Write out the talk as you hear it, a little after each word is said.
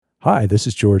Hi, this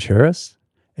is George Harris,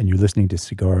 and you're listening to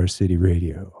Cigar City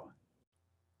Radio.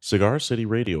 Cigar City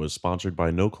Radio is sponsored by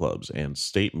No Clubs and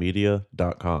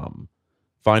StateMedia.com.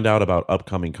 Find out about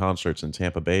upcoming concerts in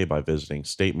Tampa Bay by visiting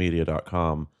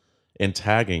StateMedia.com and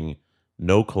tagging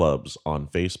No Clubs on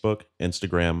Facebook,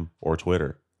 Instagram, or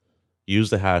Twitter.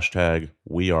 Use the hashtag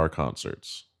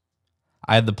 #WeAreConcerts.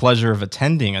 I had the pleasure of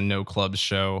attending a No Clubs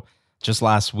show just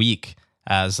last week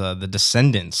as the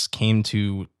Descendants came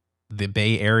to the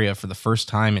Bay Area for the first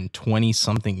time in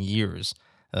 20-something years.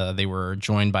 They were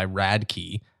joined by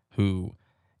Radkey, who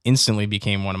instantly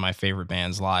became one of my favorite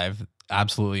bands live.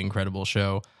 Absolutely incredible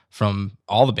show from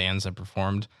all the bands that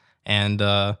performed. And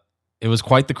it was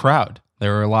quite the crowd.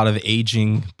 There were a lot of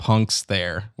aging punks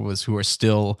there who are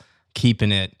still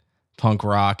keeping it punk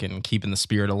rock and keeping the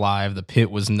spirit alive. The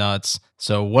pit was nuts.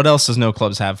 So what else does No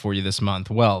Clubs have for you this month?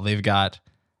 Well, they've got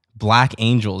Black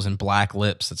Angels and Black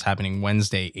Lips. That's happening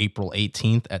Wednesday, April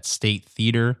 18th at State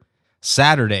Theater.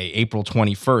 Saturday, April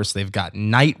 21st, they've got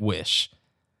Nightwish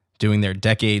doing their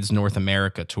Decades North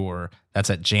America tour. That's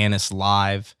at Janus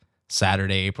Live,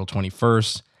 Saturday, April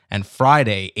 21st. And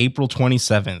Friday, April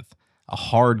 27th, a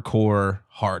hardcore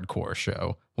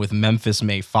show with Memphis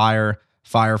May Fire,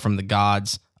 Fire from the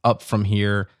Gods, Up From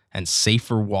Here, and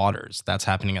Safer Waters. That's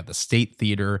happening at the State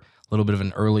Theater. A little bit of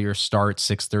an earlier start,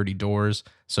 6:30 doors.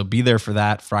 So be there for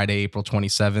that, Friday, April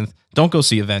 27th. Don't go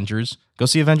see Avengers. Go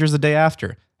see Avengers the day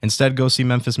after. Instead, go see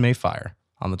Memphis May Fire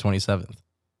on the 27th.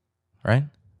 Right?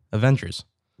 Avengers.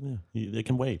 Yeah, they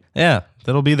can wait. Yeah,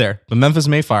 that'll be there. But Memphis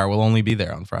May Fire will only be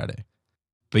there on Friday.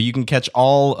 But you can catch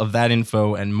all of that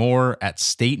info and more at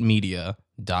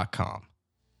statemedia.com.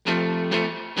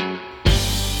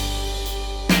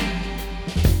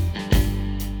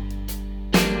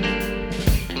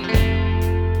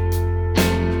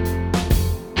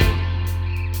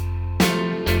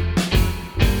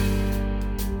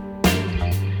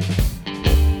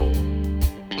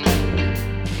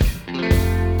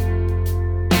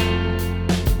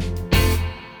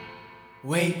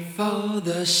 Wait for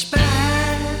the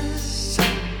spice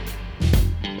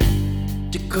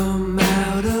to come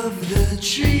out of the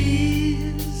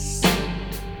trees.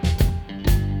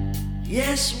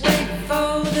 Yes, wait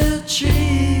for the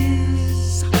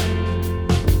trees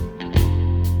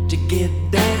to get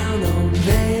down on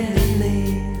their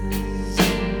knees.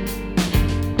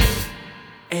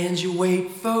 And you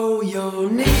wait for your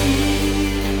knees.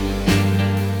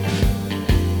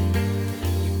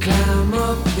 You climb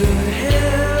up the hill.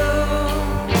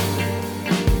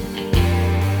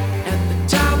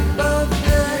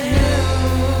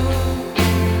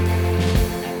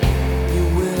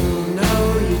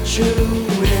 True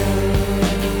will.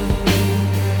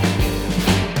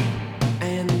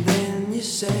 And then you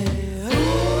say, who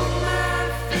am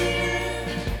I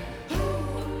feeling? Who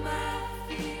am I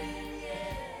feeling?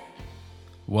 Yeah.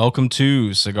 Welcome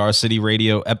to Cigar City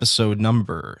Radio episode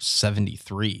number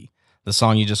 73. The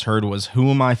song you just heard was Who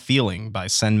Am I Feeling by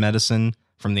Send Medicine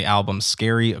from the album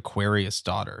Scary Aquarius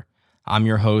Daughter. I'm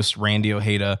your host, Randy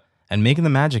Ojeda, and making the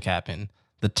magic happen,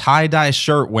 the tie-dye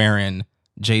shirt wearing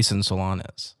Jason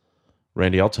Solanas.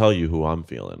 Randy, I'll tell you who I'm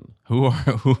feeling. Who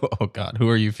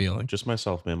are you feeling? Just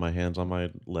myself, man. My hand's on my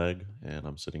leg, and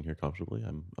I'm sitting here comfortably.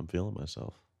 I'm feeling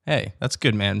myself. Hey, that's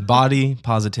good, man. Body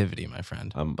positivity, my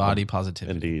friend. Body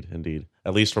positivity. Indeed.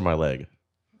 At least for my leg.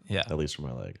 Yeah. At least for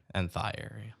my leg. And thigh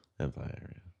area. And thigh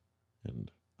area. And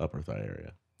upper thigh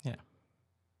area. Yeah.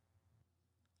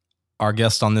 Our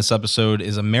guest on this episode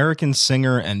is American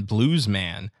singer and blues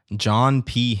man John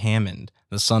P. Hammond,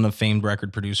 the son of famed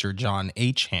record producer John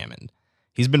H. Hammond.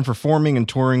 He's been performing and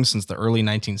touring since the early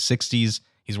 1960s.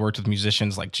 He's worked with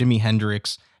musicians like Jimi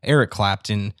Hendrix, Eric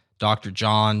Clapton, Dr.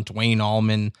 John, Duane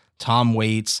Allman, Tom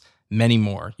Waits, many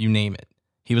more, you name it.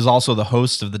 He was also the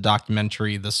host of the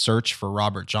documentary The Search for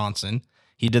Robert Johnson.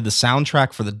 He did the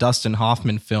soundtrack for the Dustin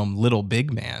Hoffman film Little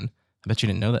Big Man. I bet you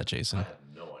didn't know that, Jason. I had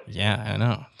no idea. Yeah, I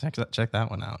know. Check that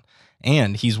one out.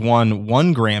 And he's won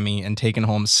 1 Grammy and taken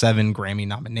home 7 Grammy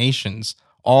nominations,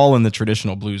 all in the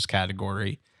traditional blues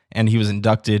category. And he was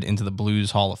inducted into the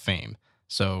Blues Hall of Fame.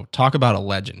 So talk about a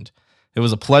legend. It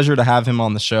was a pleasure to have him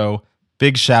on the show.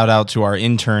 Big shout out to our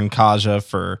intern Kaja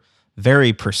for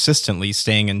very persistently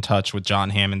staying in touch with John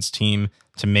Hammond's team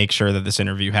to make sure that this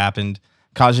interview happened.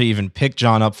 Kaja even picked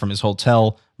John up from his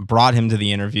hotel, brought him to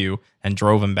the interview, and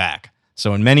drove him back.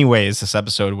 So in many ways, this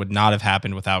episode would not have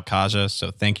happened without Kaja. So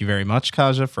thank you very much,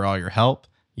 Kaja, for all your help.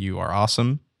 You are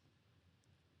awesome.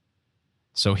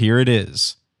 So here it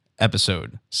is.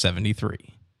 Episode 73.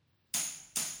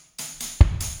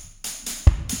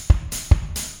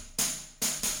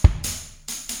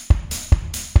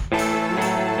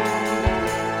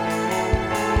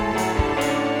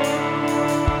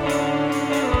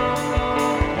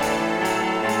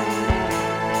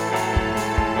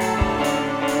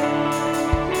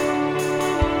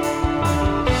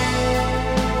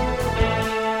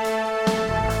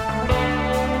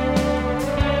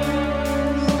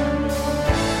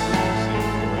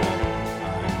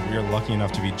 lucky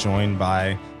enough to be joined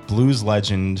by blues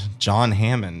legend John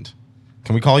Hammond.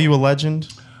 Can we call you a legend?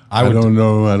 I don't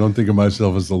know. I don't think of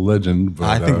myself as a legend, but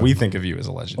I think we think of you as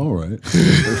a legend. all right.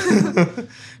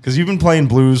 Because you've been playing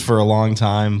blues for a long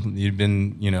time. You've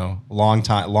been,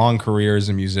 long career as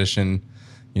a musician.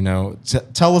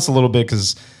 Tell us a little bit,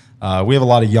 because we have a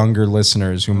lot of younger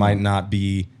listeners who might not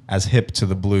be as hip to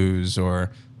the blues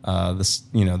or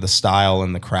the style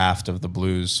and the craft of the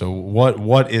blues. So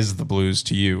what is the blues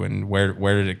to you, and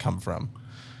where did it come from?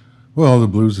 Well, the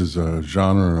blues is a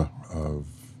genre of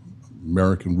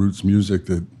American roots music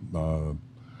that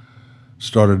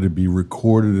started to be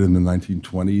recorded in the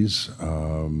 1920s.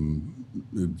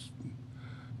 It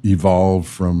evolved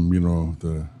from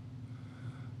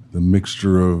the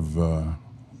mixture of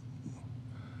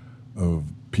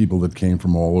people that came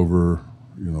from all over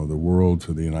the world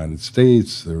to the United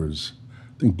States. I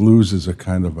think blues is a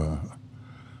kind of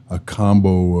a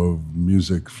combo of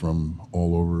music from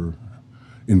all over,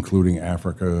 including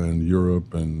Africa and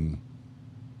Europe and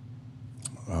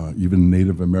even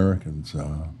Native Americans.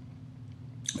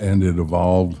 And it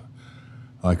evolved,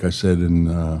 like I said, in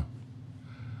the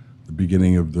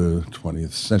beginning of the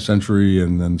 20th century,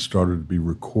 and then started to be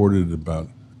recorded about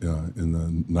in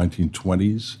the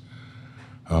 1920s.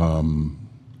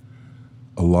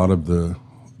 A lot of the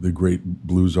great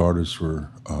blues artists were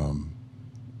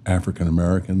African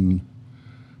American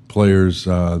players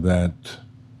that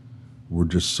were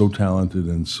just so talented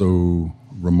and so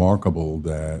remarkable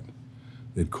that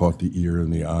it caught the ear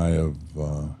and the eye of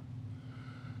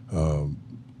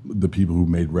the people who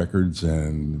made records,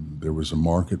 and there was a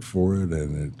market for it,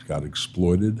 and it got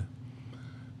exploited.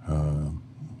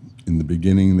 In the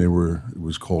beginning, it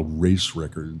was called race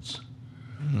records.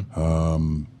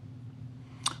 Mm-hmm.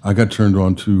 I got turned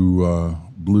on to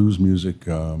blues music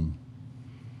when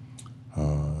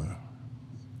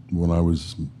I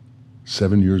was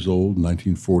 7 years old,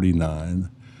 1949.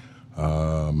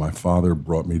 My father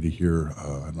brought me to hear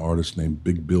an artist named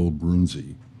Big Bill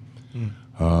Broonzy.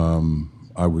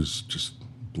 I was just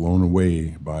blown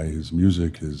away by his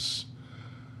music, his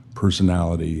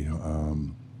personality.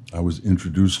 I was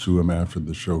introduced to him after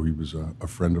the show. He was a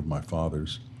friend of my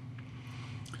father's.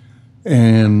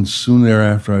 And soon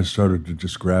thereafter, I started to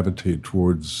just gravitate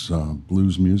towards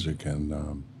blues music. And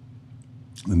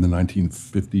in the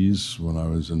 1950s, when I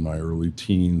was in my early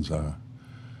teens, I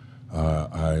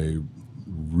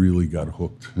really got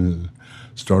hooked.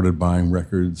 Started buying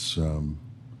records. I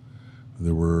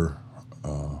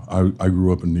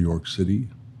grew up in New York City.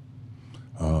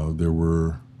 There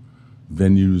were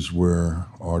venues where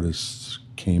artists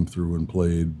came through and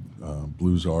played,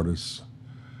 blues artists.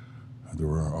 There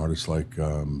were artists like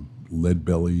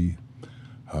Leadbelly,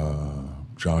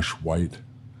 Josh White,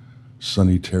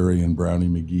 Sonny Terry, and Brownie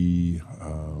McGee.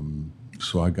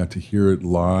 So I got to hear it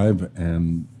live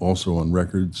and also on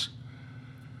records.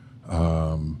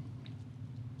 I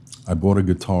bought a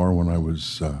guitar when I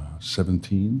was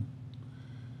 17,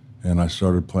 and I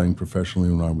started playing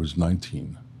professionally when I was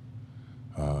 19.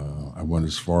 I went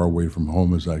as far away from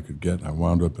home as I could get. I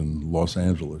wound up in Los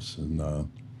Angeles and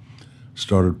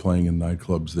started playing in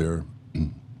nightclubs there.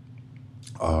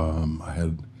 I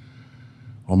had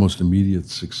almost immediate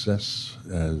success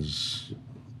as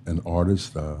an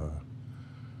artist.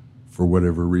 For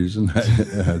whatever reason,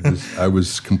 I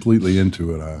was completely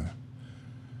into it.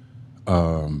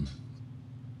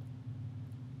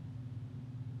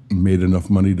 Made enough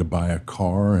money to buy a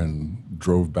car and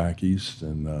drove back east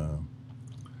and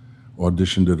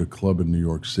auditioned at a club in New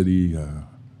York City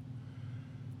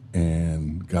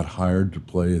and got hired to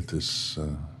play at this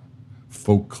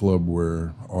folk club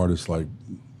where artists like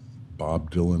Bob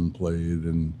Dylan played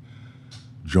and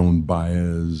Joan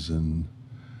Baez and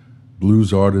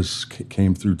blues artists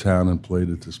came through town and played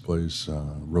at this place.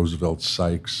 Roosevelt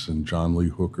Sykes and John Lee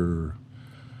Hooker,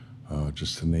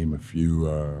 just to name a few,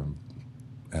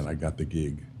 and I got the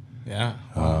gig. Yeah.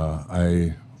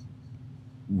 I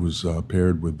was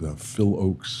paired with Phil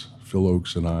Oakes. Phil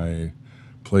Oakes and I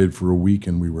played for a week,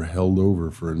 and we were held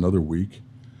over for another week,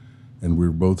 and we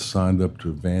were both signed up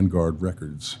to Vanguard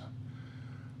Records.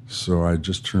 So I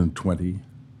just turned 20,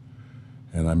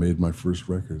 and I made my first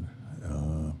record.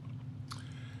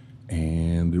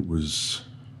 And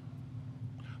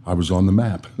I was on the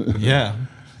map. Yeah.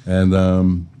 And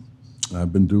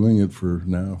I've been doing it for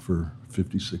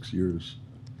 56 years.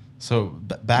 So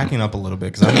backing up a little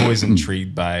bit, because I'm always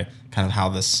intrigued by kind of how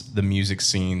the music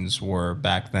scenes were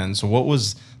back then. So what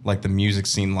was like the music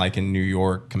scene like in New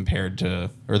York compared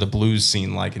to, or the blues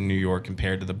scene like in New York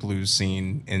compared to the blues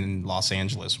scene in Los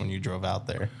Angeles when you drove out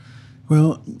there?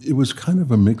 Well, it was kind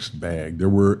of a mixed bag. There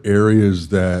were areas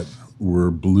that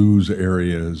were blues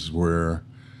areas where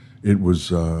it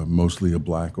was mostly a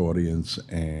black audience,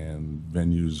 and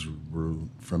venues were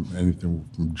from anything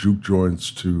from juke joints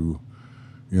to,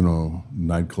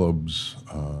 nightclubs.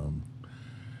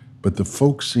 But the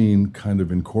folk scene kind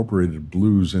of incorporated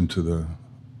blues into the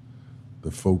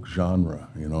folk genre,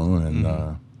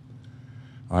 and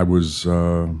I was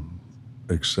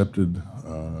accepted.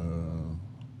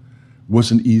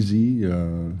 Wasn't easy.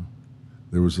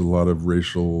 There was a lot of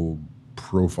racial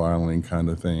profiling kind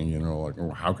of thing, like,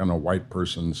 oh, how can a white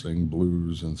person sing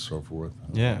blues and so forth.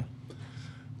 Yeah.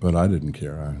 But I didn't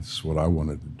care. It's what I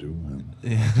wanted to do, and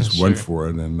Yeah, just went for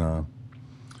it, and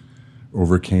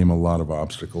overcame a lot of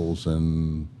obstacles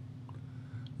and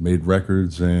made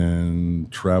records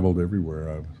and traveled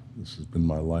everywhere. This has been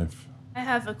my life. I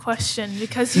have a question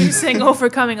because you're saying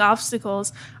overcoming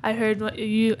obstacles. I heard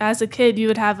you, as a kid,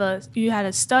 you had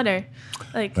a stutter.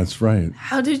 Like, That's right.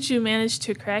 how did you manage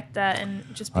to correct that and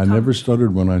just I become? never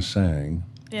stuttered when I sang.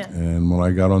 Yeah. And when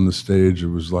I got on the stage, it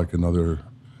was like another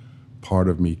part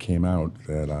of me came out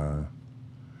that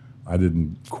I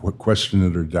didn't question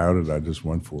it or doubt it. I just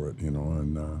went for it,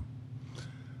 and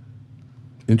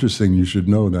interesting, you should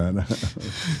know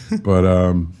that. But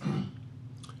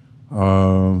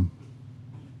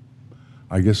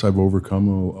I guess I've overcome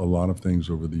a lot of things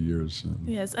over the years.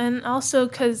 Yes, and also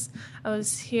because I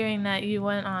was hearing that you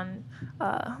went on,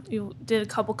 you did a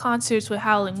couple concerts with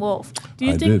Howling Wolf. Do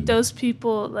you I think did. those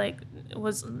people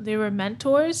they were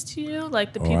mentors to you,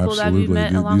 like the Oh, people that absolutely. you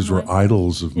met along These the were way?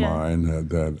 idols of Yeah. mine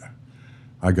that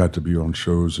I got to be on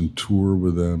shows and tour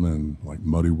with them, and like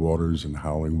Muddy Waters and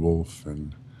Howling Wolf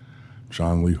and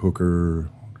John Lee Hooker,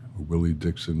 Willie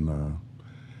Dixon.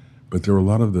 But there were a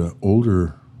lot of the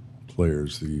older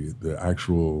players, the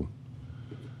actual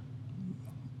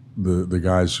the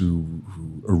guys who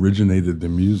originated the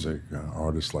music,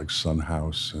 artists like Son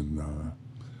House and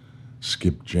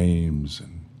Skip James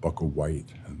and Bucka White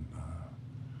and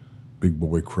Big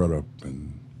Boy Crudup,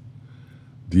 and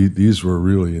these were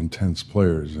really intense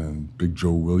players, and Big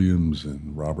Joe Williams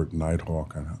and Robert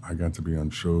Nighthawk. And I got to be on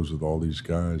shows with all these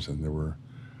guys, and there were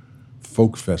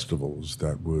folk festivals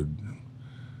that would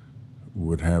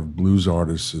have blues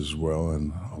artists as well,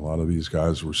 and a lot of these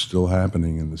guys were still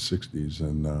happening in the 60s,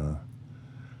 and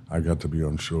I got to be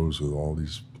on shows with all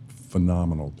these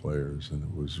phenomenal players, and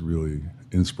it was really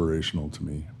inspirational to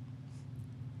me.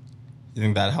 You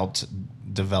think that helped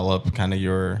develop kind of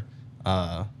your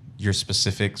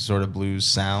specific sort of blues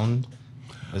sound?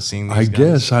 Seeing these I guys?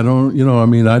 guess I don't,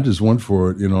 I just went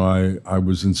for it. I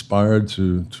was inspired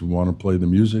to want to play the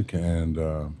music, and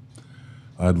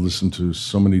I'd listened to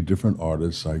so many different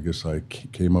artists. I guess I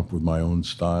came up with my own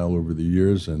style over the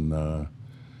years, and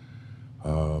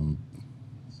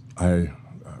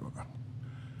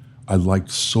I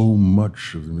liked so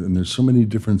much of them, and there's so many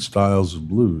different styles of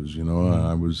blues, and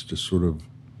I was just sort of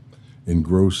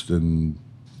engrossed and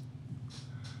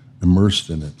immersed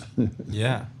in it.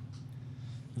 Yeah.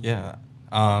 Yeah.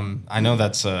 I know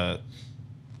that's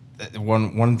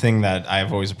one thing that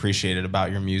I've always appreciated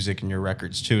about your music and your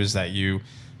records too is that you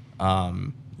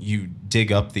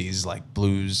dig up these like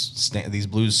these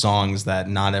blues songs that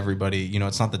not everybody,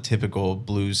 it's not the typical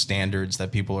blues standards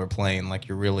that people are playing. Like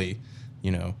you're really,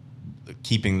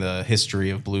 keeping the history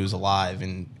of blues alive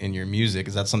in your music.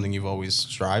 Is that something you've always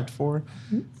strived for?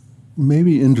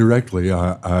 Maybe indirectly.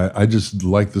 I just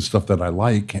like the stuff that I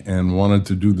like and wanted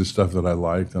to do the stuff that I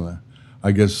liked, and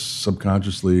I guess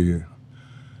subconsciously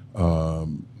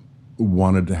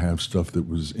wanted to have stuff that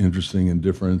was interesting and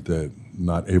different that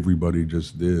not everybody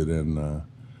just did. And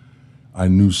I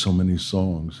knew so many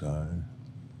songs.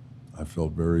 I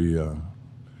felt very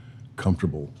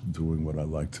comfortable doing what I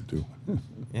like to do.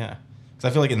 Yeah. Because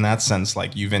I feel like in that sense,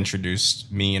 like you've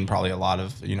introduced me and probably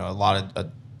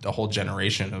a whole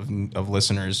generation of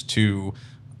listeners to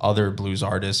other blues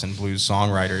artists and blues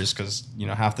songwriters, because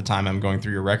half the time I'm going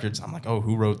through your records, I'm like, oh,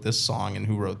 who wrote this song and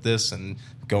who wrote this, and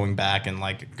going back and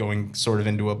like going sort of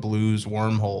into a blues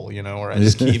wormhole, where I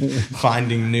just keep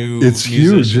finding new. It's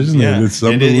musicians. huge, isn't Yeah. it? It's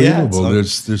unbelievable.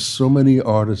 It's There's so many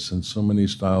artists and so many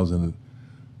styles, and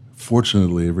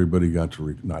fortunately, everybody got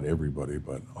to not everybody,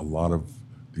 but a lot of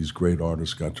these great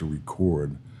artists got to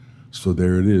record. So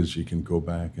there it is. You can go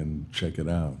back and check it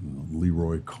out.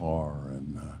 Leroy Carr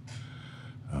and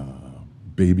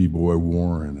Baby Boy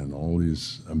Warren and all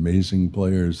these amazing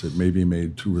players that maybe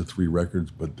made 2 or 3 records,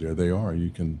 but there they are. You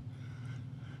can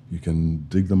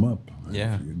dig them up.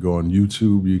 Yeah. If you go on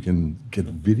YouTube, you can get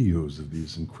videos of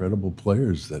these incredible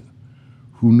players that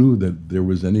who knew that there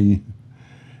was any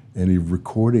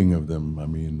recording of them. I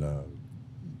mean,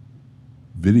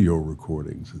 video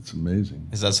recordings. It's amazing.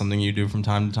 Is that something you do from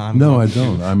time to time? No, I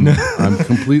don't. I'm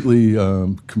completely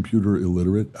computer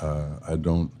illiterate. I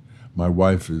don't. My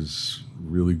wife is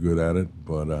really good at it,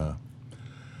 but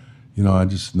I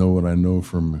just know what I know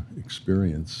from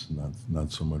experience,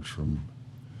 not so much from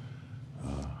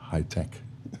high tech.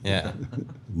 Yeah.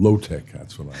 Low tech.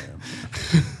 That's what I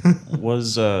am.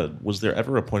 Was there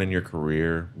ever a point in your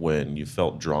career when you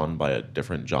felt drawn by a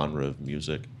different genre of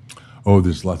music? Oh,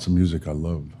 there's lots of music I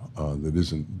love that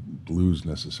isn't blues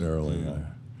necessarily.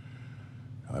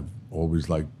 I've always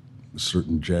liked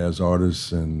certain jazz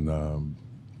artists and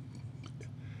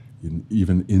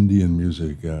even Indian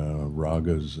music,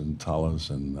 ragas and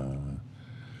talas and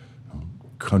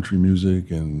country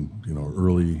music and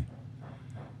early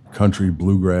country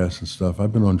bluegrass and stuff.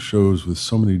 I've been on shows with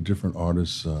so many different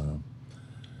artists.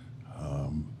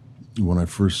 When I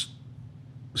first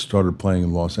started playing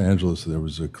in Los Angeles, there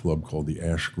was a club called the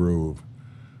Ash Grove.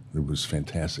 It was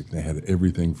fantastic. They had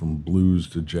everything from blues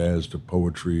to jazz to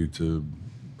poetry to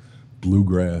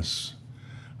bluegrass.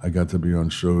 I got to be on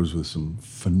shows with some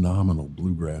phenomenal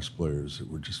bluegrass players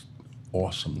that were just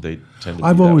awesome. They tend to.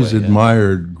 I've be that always way, yeah.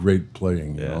 admired great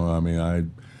playing. You Yeah. know, I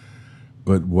mean,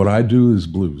 but what I do is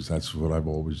blues. That's what I've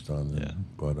always done. Yeah.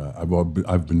 But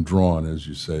I've been drawn, as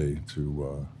you say,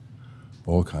 to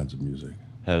all kinds of music.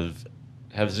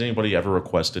 Has anybody ever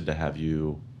requested to have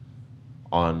you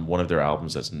on one of their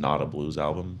albums that's not a blues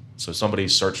album? So somebody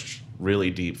searched really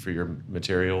deep for your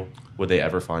material. Would they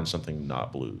ever find something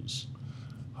not blues?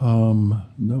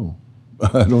 No,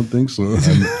 I don't think so.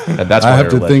 And that's I why have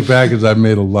to they're think back, as I've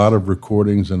made a lot of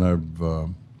recordings and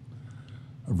I've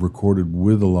recorded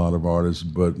with a lot of artists,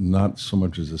 but not so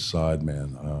much as a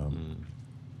sideman.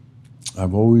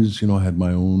 I've always, had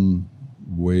my own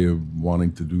way of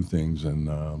wanting to do things,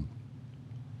 and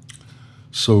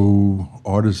so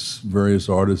various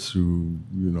artists who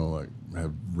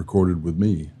have recorded with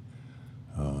me,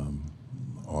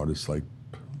 artists like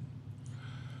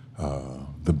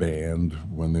the band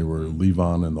when they were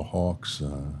Levon and the Hawks,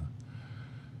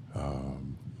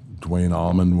 Dwayne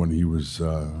Allman when he was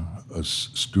a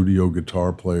studio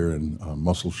guitar player in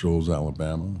Muscle Shoals,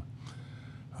 Alabama,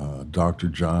 Dr.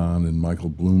 John and Michael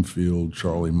Bloomfield,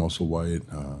 Charlie Musselwhite,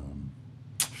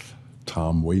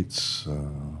 Tom Waits.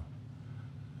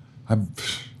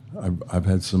 I've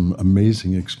had some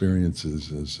amazing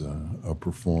experiences as a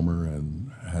performer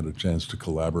and had a chance to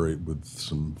collaborate with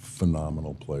some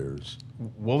phenomenal players.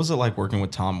 What was it like working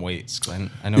with Tom Waits? 'Cause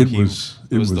I know It it was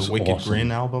the Wicked awesome.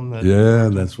 Grin album. Yeah,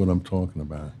 that's what I'm talking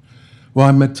about. Well,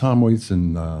 I met Tom Waits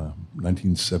in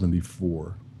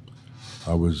 1974.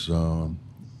 I was on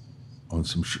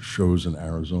some shows in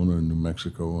Arizona and New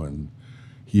Mexico, and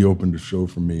he opened a show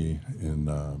for me in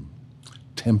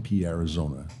Tempe,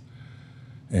 Arizona.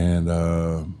 And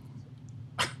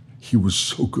he was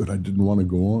so good, I didn't want to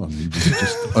go on. He was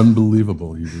just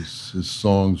unbelievable. His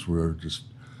songs were just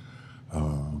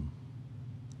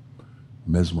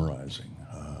mesmerizing.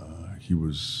 He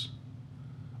was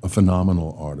a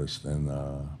phenomenal artist, and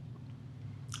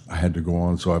I had to go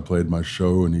on, so I played my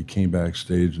show, and he came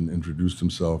backstage and introduced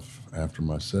himself after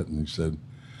my set, and he said,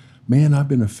 "Man, I've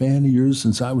been a fan of yours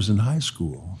since I was in high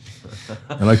school."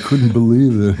 And I couldn't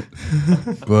believe it.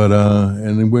 But,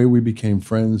 and the way we became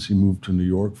friends, he moved to New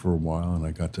York for a while, and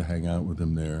I got to hang out with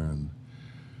him there, and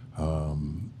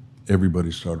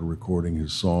everybody started recording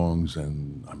his songs,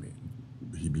 and I mean,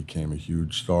 he became a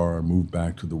huge star. I moved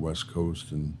back to the West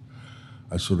Coast, and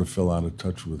I sort of fell out of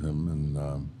touch with him, and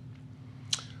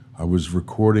I was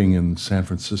recording in San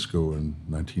Francisco in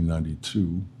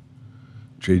 1992.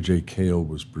 J.J. Cale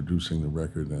was producing the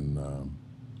record, and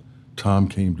Tom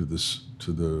came to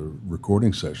the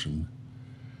recording session,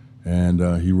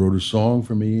 and he wrote a song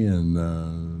for me,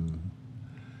 and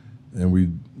we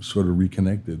sort of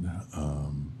reconnected.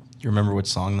 You remember which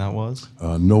song that was?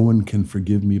 No One Can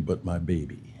Forgive Me But My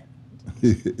Baby.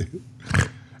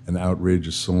 An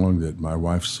outrageous song that my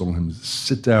wife saw him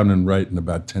sit down and write in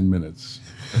about 10 minutes.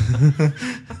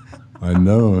 I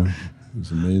know, it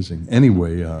was amazing.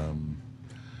 Anyway, in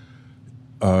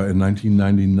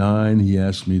 1999, he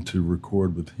asked me to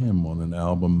record with him on an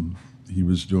album he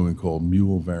was doing called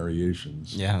Mule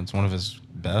Variations. Yeah, it's one of his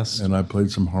best. And I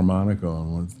played some harmonica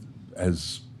on one,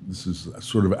 as this is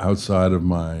sort of outside of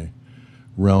my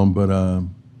realm, but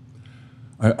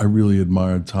I really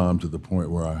admired Tom to the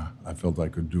point where I felt I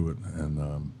could do it.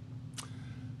 And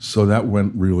so that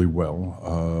went really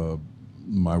well.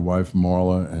 My wife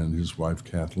Marla and his wife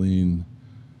Kathleen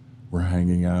were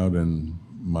hanging out, and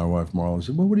my wife Marla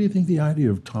said, "Well, what do you think the idea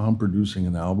of Tom producing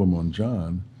an album on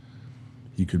John?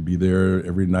 He could be there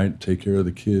every night, take care of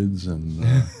the kids, and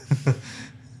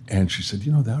And she said,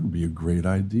 that would be a great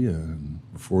idea. And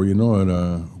before you know it,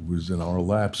 it was in our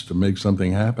laps to make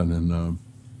something happen. And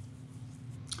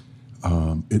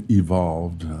it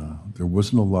evolved. There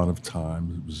wasn't a lot of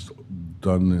time. It was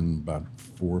done in about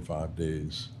 4 or 5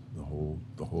 days, the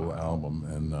whole album.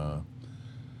 And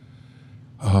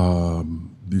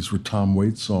these were Tom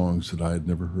Waits songs that I had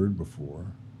never heard before.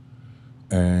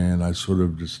 And I sort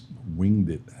of just winged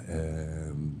it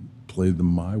and played them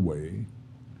my way.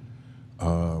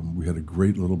 We had a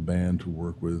great little band to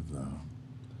work with,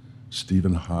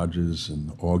 Stephen Hodges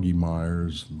and Augie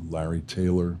Myers and Larry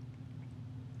Taylor.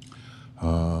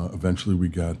 Eventually we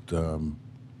got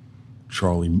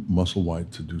Charlie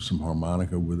Musselwhite to do some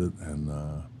harmonica with it, and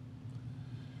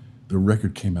the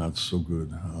record came out so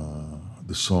good.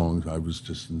 The songs, I was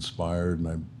just inspired, and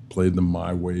I played them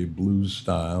my way, blues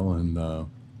style, and I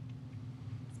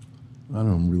don't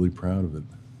know, I'm really proud of it.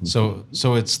 So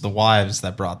it's the wives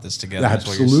that brought this together. Is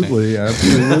what you're Absolutely,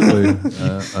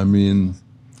 absolutely. I mean,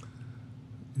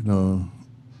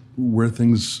 where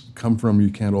things come from, you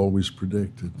can't always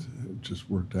predict. It just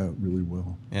worked out really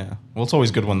well. Yeah. Well, it's always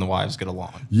good when the wives get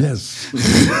along. Yes.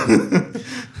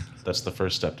 That's the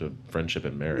first step to friendship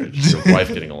and marriage. Your wife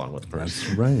getting along with the person.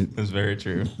 That's right. That's very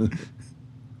true.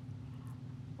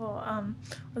 Well,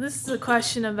 this is a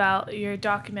question about your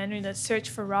documentary, The Search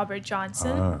for Robert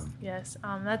Johnson. Yes,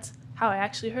 that's how I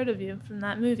actually heard of you, from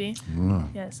that movie.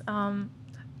 Yes.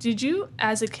 Did you,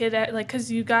 as a kid,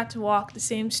 because you got to walk the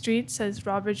same streets as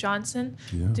Robert Johnson,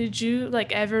 did you,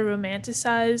 ever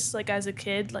romanticize, as a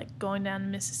kid, going down to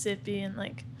Mississippi and,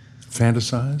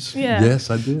 Fantasize? Yeah. Yes,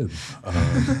 I did.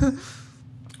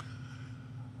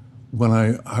 When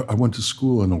I went to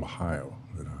school in Ohio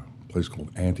at a place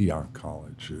called Antioch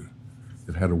College,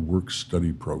 it had a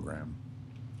work-study program.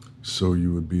 So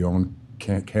you would be on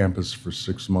campus for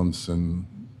 6 months and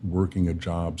working a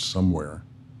job somewhere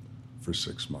for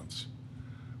 6 months.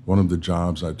 One of the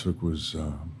jobs I took was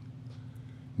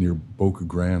near Boca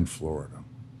Grande, Florida.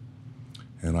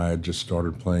 And I had just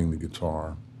started playing the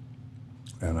guitar.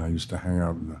 And I used to hang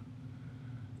out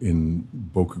in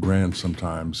Boca Grande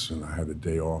sometimes, and I had a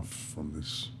day off from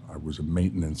this. I was a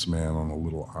maintenance man on a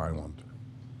little island.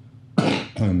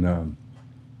 And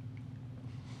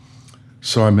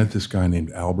so I met this guy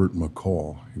named Albert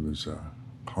McCall. He was a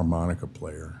harmonica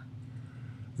player.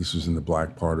 This was in the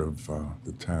black part of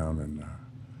the town, and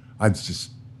I'd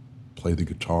just play the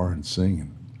guitar and sing,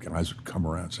 and guys would come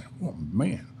around saying, "Oh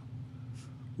man,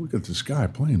 look at this guy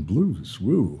playing blues,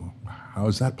 woo. How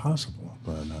is that possible?"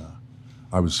 But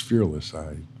I was fearless.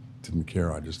 I didn't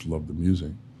care. I just loved the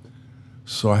music.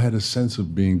 So I had a sense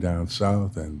of being down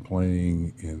south and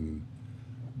playing in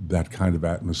that kind of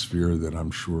atmosphere that I'm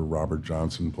sure Robert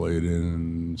Johnson played in,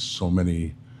 and so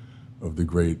many of the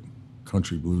great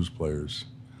country blues players.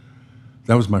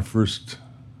 That was my first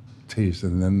taste.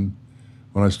 And then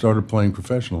when I started playing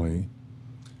professionally,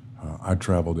 I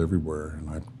traveled everywhere,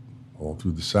 and all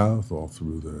through the South, all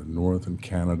through the North and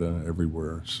Canada,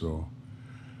 everywhere. So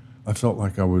I felt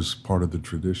like I was part of the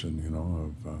tradition,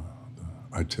 of the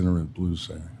itinerant blues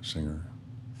singer.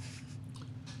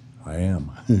 I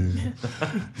am.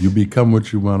 You become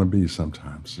what you want to be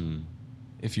sometimes.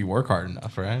 If you work hard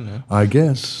enough, right? No? I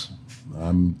guess.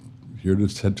 I'm here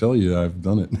to tell you I've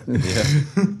done it.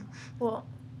 Yeah. Well,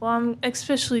 I'm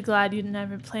especially glad you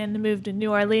never planned to move to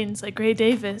New Orleans like Ray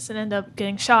Davis and end up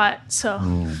getting shot. So.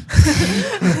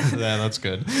 Yeah, that's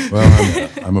good. Well,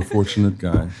 I'm a fortunate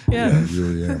guy. Yeah. I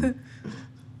really am.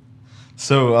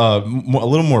 So a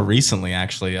little more recently,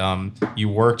 actually, you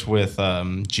worked with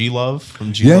G Love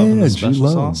from G Love and the Special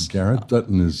G-Love. Sauce. Garrett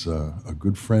Dutton is a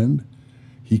good friend.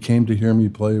 He came to hear me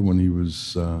play when he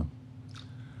was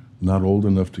not old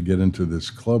enough to get into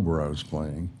this club where I was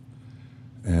playing.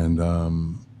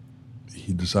 And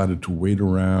he decided to wait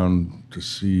around to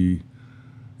see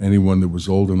anyone that was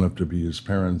old enough to be his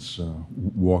parents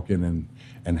walk in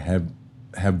and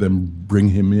have them bring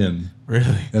him in.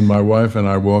 Really? And my wife and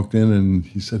I walked in, and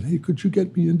he said, "Hey, could you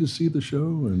get me in to see the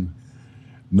show?" And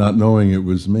not knowing it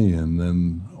was me. And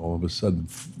then all of a sudden,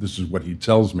 this is what he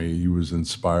tells me, he was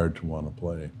inspired to want to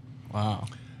play. Wow.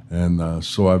 And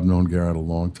so I've known Garrett a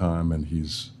long time, and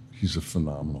he's a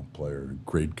phenomenal player, a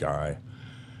great guy.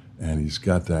 And he's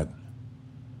got that,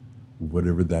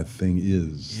 whatever that thing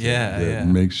is, that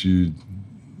makes you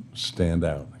stand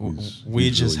out.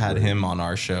 We just had him on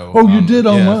our show. Oh, you did?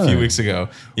 A few weeks ago.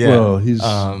 Yeah. Well, he's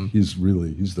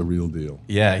the real deal.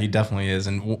 Yeah, he definitely is.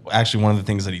 And actually, one of the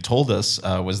things that he told us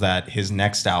was that his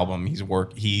next album,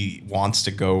 he wants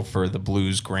to go for the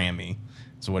Blues Grammy.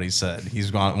 That's what he said.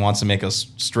 Wants to make a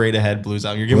straight ahead blues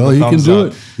album. You're giving him a thumbs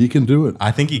up. He can do it.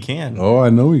 I think he can. Oh,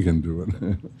 I know he can do it.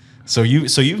 So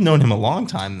you've known him a long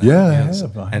time then. Yeah, I yes,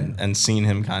 have. and seen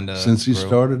him kind of Since he grow.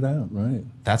 started out, right?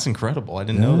 That's incredible. I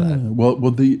didn't know that.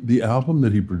 Well, the album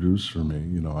that he produced for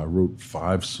me, I wrote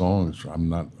 5 songs. I'm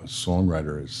not a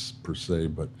songwriter per se,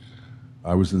 but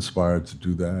I was inspired to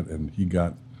do that, and he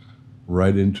got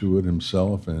right into it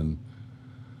himself. And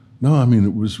no, I mean,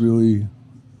 it was really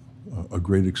a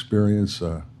great experience.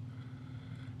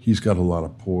 He's got a lot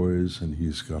of poise, and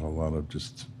he's got a lot of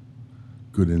just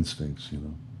good instincts,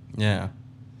 Yeah,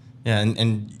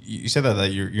 and you said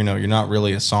that you're not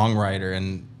really a songwriter,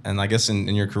 and I guess in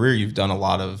your career you've done a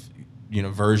lot of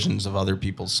versions of other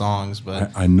people's songs,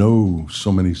 but I know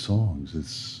so many songs.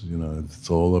 It's it's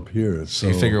all up here. so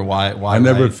you figure why I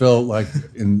never write? felt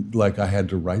like I had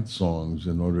to write songs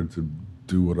in order to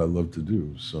do what I love to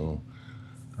do. So,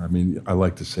 I mean, I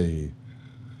like to say,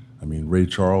 Ray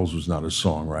Charles was not a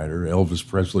songwriter. Elvis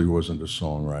Presley wasn't a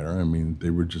songwriter. I mean, they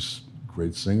were just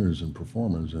great singers and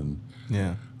performers, and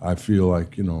Yeah. I feel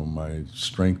like my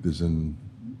strength is in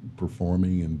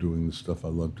performing and doing the stuff I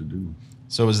love to do.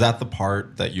 So is that the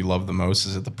part that you love the most?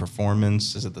 Is it the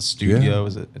performance? Is it the studio?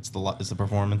 Yeah. Is the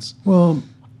performance? Well,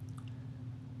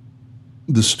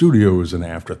 the studio is an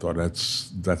afterthought.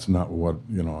 That's not what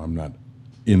I'm not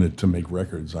in it to make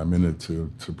records. I'm in it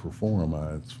to perform.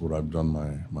 It's what I've done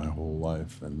my whole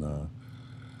life, and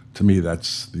to me,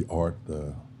 that's the art.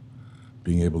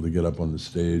 Being able to get up on the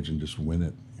stage and just win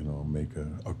it. Make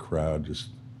a crowd just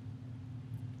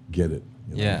get it.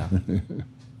 Yeah.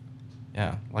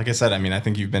 Yeah. Like I said, I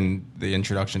think you've been the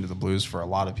introduction to the blues for a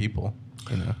lot of people.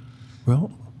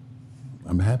 Well,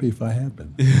 I'm happy if I have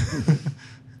been.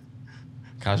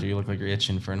 Kaja, you look like you're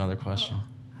itching for another question.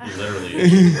 You literally.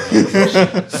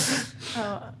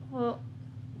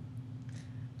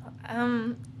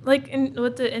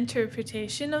 With the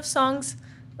interpretation of songs,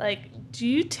 do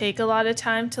you take a lot of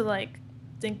time to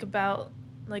think about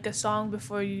a song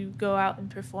before you go out and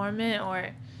perform it, or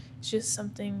it's just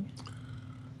something?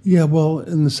 Yeah, well,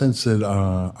 in the sense that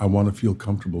I want to feel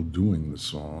comfortable doing the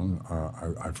song.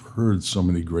 I've heard so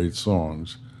many great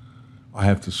songs. I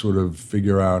have to sort of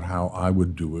figure out how I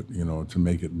would do it, to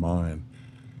make it mine.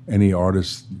 Any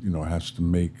artist, has to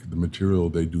make the material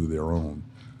they do their own.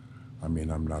 I'm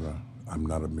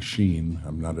not a machine.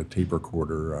 I'm not a tape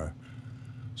recorder.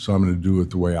 So I'm going to do it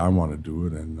the way I want to do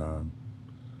it, and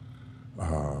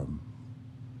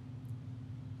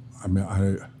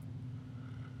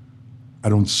I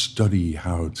don't study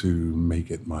how to make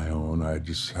it my own. I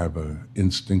just have an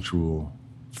instinctual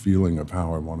feeling of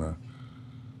how I want to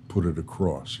put it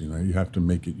across. You have to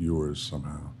make it yours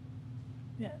somehow.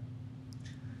 Yeah.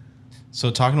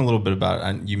 So talking a little bit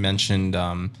about, you mentioned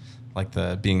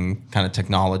the being kind of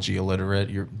technology illiterate,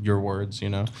 your words,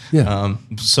 Yeah.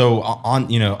 So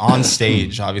on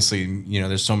stage, obviously,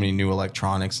 there's so many new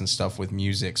electronics and stuff with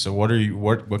music. So what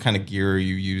kind of gear are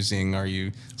you using? Are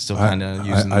you still kind of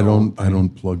using? I don't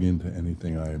plug into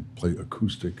anything. I play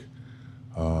acoustic.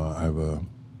 I have a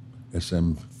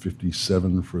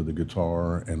SM57 for the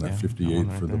guitar and a 58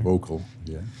 right for the there. vocal.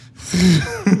 Yeah.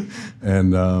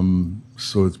 And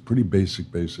so it's pretty basic.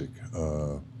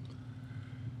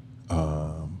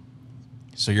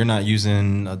 So you're not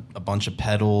using a bunch of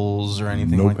pedals or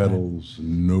anything No like pedals,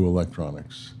 no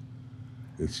electronics.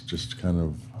 It's just kind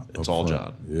of It's all upfront.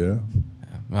 John. Yeah.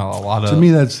 that? Well, a lot of To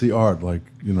me, that's the art.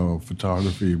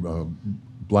 Photography,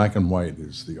 black and white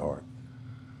is the art.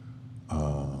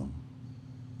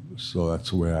 So that's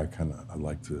the way I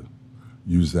like to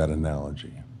use that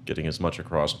analogy. Getting as much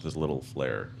across with as little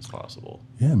flair as possible.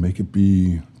 Yeah, make it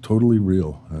be totally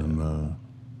real, and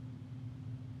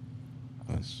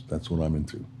that's what I'm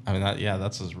into.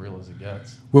 that's as real as it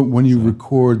gets. Well, when you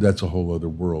record, that's a whole other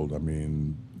world.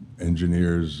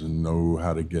 Engineers know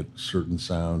how to get certain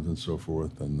sounds and so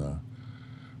forth. And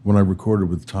when I recorded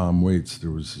with Tom Waits, there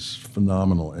was this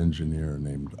phenomenal engineer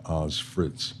named Oz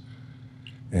Fritz,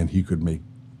 and he could make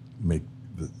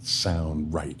the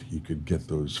sound right. He could get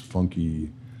those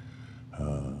funky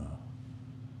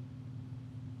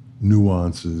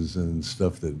nuances and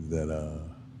stuff that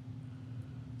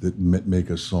make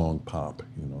a song pop.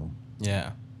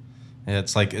 Yeah.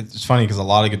 It's funny because a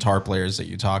lot of guitar players that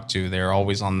you talk to, they're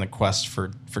always on the quest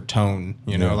for tone,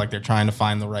 Yeah. they're trying to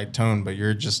find the right tone, but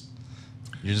you're just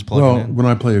plugging Well, in. when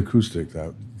I play acoustic,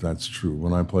 that's true.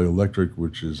 When I play electric,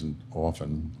 which isn't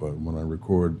often, but when I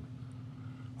record,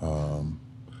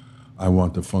 I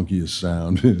want the funkiest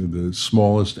sound, the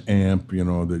smallest amp,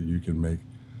 that you can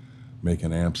make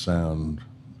an amp sound,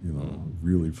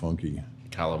 really funky.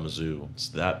 Kalamazoo. It's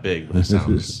that big, but it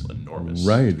sounds enormous.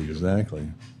 Right,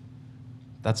 exactly.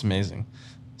 That's amazing.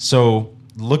 So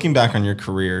looking back on your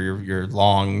career, your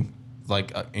long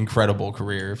like an incredible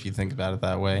career if you think about it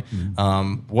that way.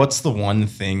 What's the one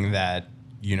thing that,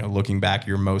 looking back,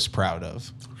 you're most proud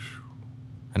of?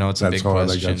 I know it's a big hard.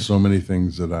 question. I got so many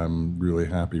things that I'm really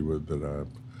happy with that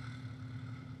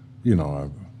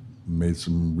I've made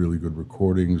some really good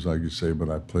recordings, like you say, but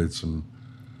I played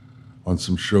on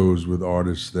some shows with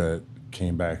artists that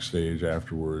came backstage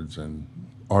afterwards and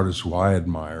artists who I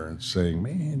admire and saying,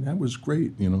 man, that was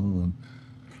great, And,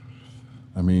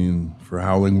 I mean, for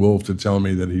Howling Wolf to tell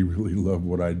me that he really loved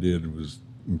what I did was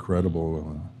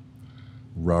incredible.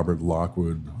 Robert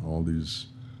Lockwood, all these,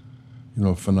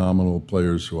 phenomenal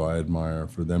players who I admire,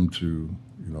 for them to,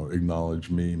 acknowledge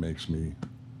me makes me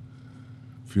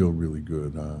feel really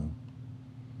good.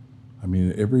 I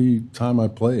mean, every time I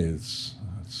play, it's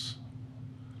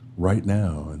right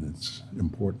now, and it's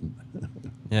important.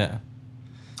 Yeah.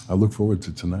 I look forward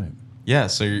to tonight. Yeah,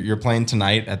 so you're playing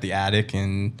tonight at the Attic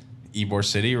in Ybor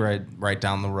City, right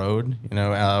down the road.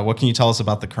 What can you tell us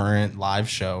about the current live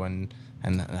show and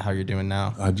how you're doing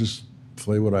now? I just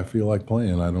play what I feel like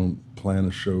playing. I don't plan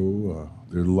a show.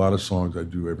 There's a lot of songs I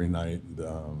do every night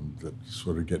that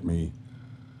sort of get me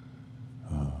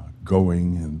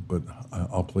going, but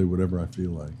I'll play whatever I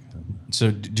feel like.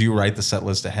 So do you write the set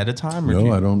list ahead of time? Or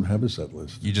No, I don't have a set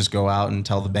list. You just go out and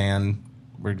tell the band,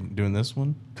 we're doing this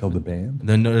one? Tell the band?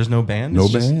 Then there's no band? No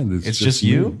It's just- band. It's just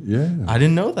you? me. Yeah. I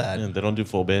didn't know that. And they don't do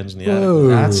full bands in the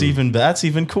Whoa. attic. That's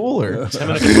even cooler. Him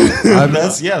and a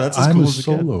that's as I'm cool a as it gets.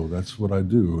 solo. That's what I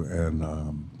do. And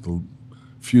the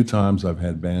few times I've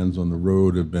had bands on the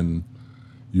road have been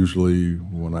usually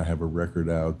when I have a record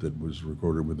out that was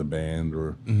recorded with a band.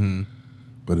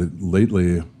 But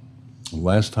lately, the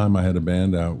last time I had a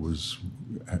band out was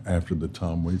after the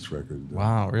Tom Waits record.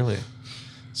 Wow, really?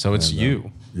 So it's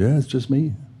you. Yeah, it's just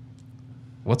me.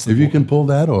 What's the If you can pull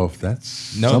that off, that's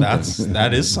something.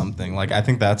 that is something. Like, I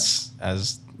think that's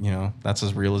as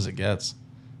real as it gets.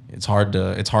 It's hard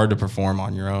to perform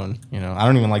on your own. I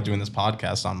don't even like doing this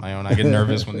podcast on my own. I get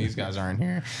nervous when these guys aren't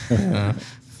here.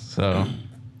 So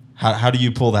how do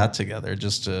you pull that together?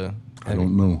 I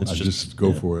don't know. It's I just- just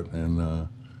go for it, and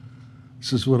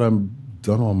this is what I've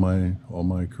done all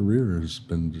my career. Has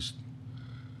been just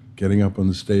getting up on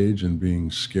the stage and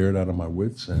being scared out of my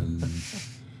wits and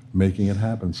making it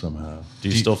happen somehow. Do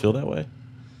you still feel that way?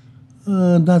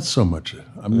 Not so much.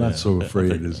 I'm not Yeah, so I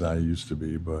afraid figured as I used to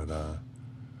be, but I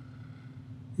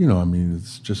mean,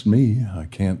 it's just me. I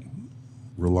can't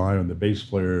rely on the bass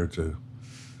player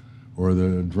or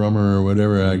the drummer or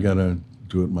whatever. I gotta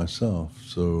do it myself.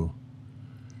 So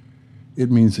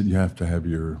it means that you have to have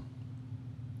your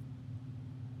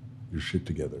shit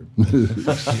together.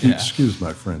 Excuse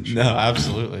my French. No,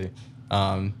 absolutely.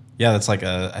 That's like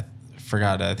I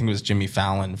forgot. I think it was Jimmy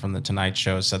Fallon from the Tonight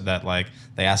Show said that, like,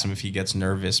 they asked him if he gets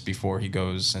nervous before he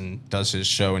goes and does his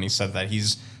show, and he said that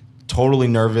he's totally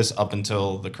nervous up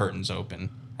until the curtains open,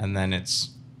 and then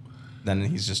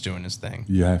he's just doing his thing.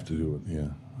 You have to do it. Yeah,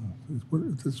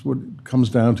 that's what it comes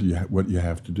down to. What you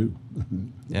have to do.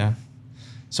 Yeah.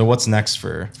 So what's next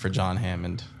for John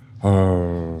Hammond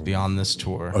beyond this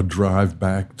tour? A drive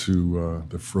back to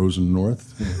the frozen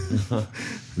north.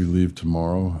 We leave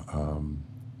tomorrow.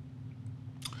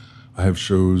 I have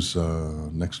shows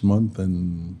next month,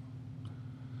 and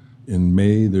in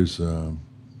May there's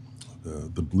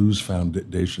the Blues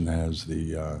Foundation has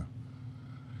the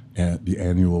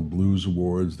annual Blues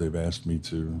Awards. They've asked me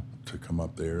to come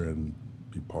up there and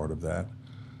be part of that.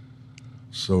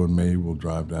 So in May we'll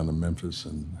drive down to Memphis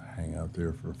and hang out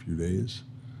there for a few days.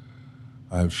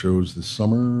 I have shows this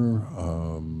summer.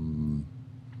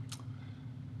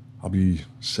 I'll be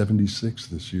 76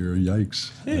 this year.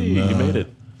 Yikes. Hey, you made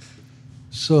it.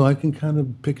 So I can kind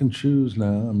of pick and choose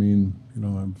now. I mean,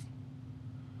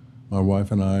 my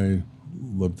wife and I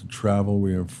love to travel.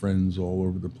 We have friends all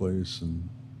over the place. And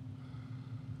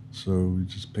so we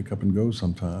just pick up and go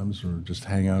sometimes, or just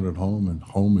hang out at home. And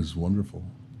home is wonderful.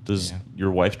 Does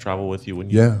your wife travel with you when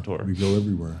you Yeah, tour? we go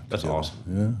everywhere. That's together. awesome.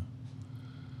 Yeah.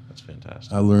 That's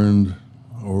fantastic. I learned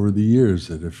over the years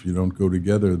that if you don't go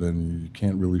together, then you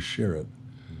can't really share it.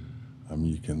 I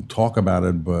mean, you can talk about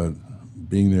it, but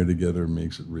being there together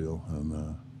makes it real,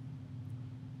 and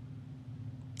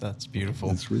That's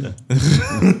beautiful. it's real.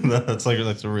 that's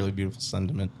a really beautiful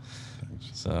sentiment.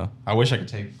 So I wish I could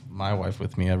take my wife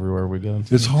with me everywhere we go.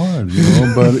 It's hard,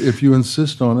 but if you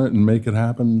insist on it and make it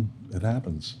happen, it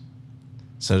happens.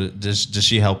 So does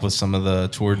she help with some of the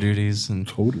tour duties? And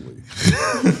Totally.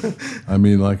 I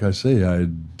mean, like I say, I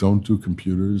don't do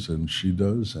computers, and she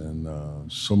does,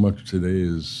 and so much today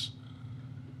is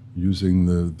using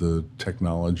the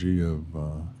technology of.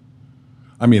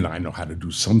 I mean, I know how to do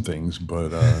some things,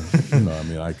 but I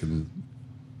mean, I can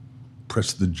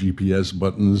press the GPS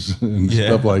buttons and Yeah.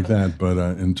 stuff like that. But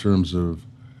in terms of,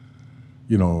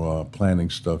 planning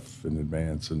stuff in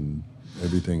advance, and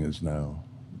everything is now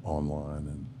online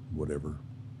and whatever.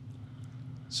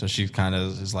 So she kind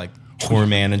of is like tour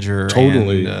manager.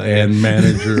 Totally. And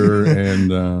Manager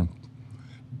and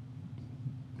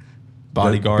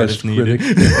bodyguard if needed.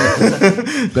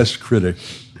 critic. Best critic.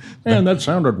 Man, that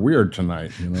sounded weird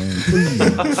tonight,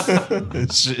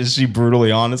 Is she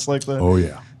brutally honest like that? Oh,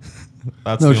 yeah.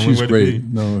 That's No, the only she's way great. to be.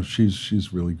 No,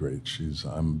 she's really great.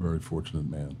 I'm a very fortunate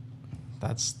man.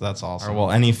 That's awesome. All right,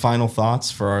 well, any final thoughts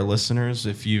for our listeners?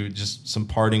 If you just some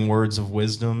parting words of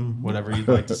wisdom, whatever you'd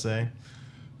like to say.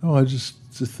 No, I just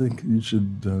think you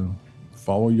should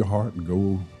follow your heart and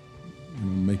go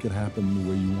make it happen the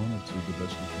way you want it to, the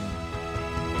best you can.